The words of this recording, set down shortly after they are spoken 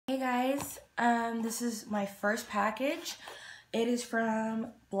guys, this is my first package. It is from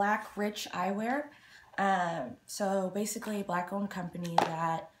Black Rich Eyewear. So basically a black owned company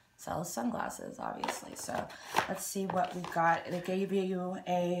that sells sunglasses, obviously. So let's see what we got. They gave you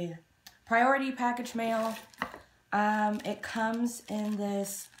a priority package mail. It comes in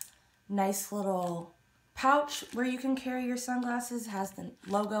this nice little pouch where you can carry your sunglasses. It has the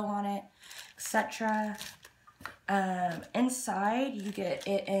logo on it, etc. Inside, you get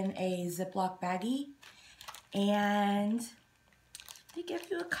it in a Ziploc baggie, and they give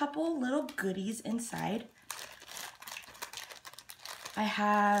you a couple little goodies inside. I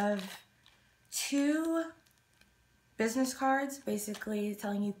have 2 business cards, basically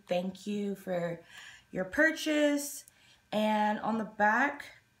telling you thank you for your purchase, and on the back,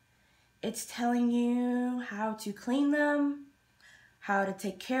 it's telling you how to clean them, how to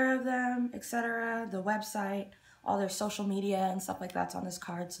take care of them, etc. The website, all their social media and stuff like that's on this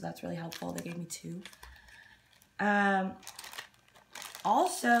card, so that's really helpful. They gave me 2.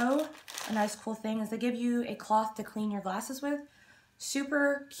 Also, a nice cool thing is they give you a cloth to clean your glasses with.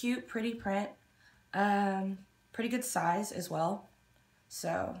 Super cute, pretty print. Pretty good size as well.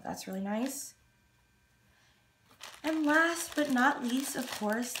 So that's really nice. And last but not least, of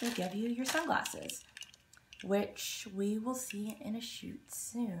course, they give you your sunglasses, which we will see in a shoot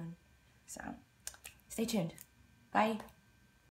soon. So stay tuned. Bye.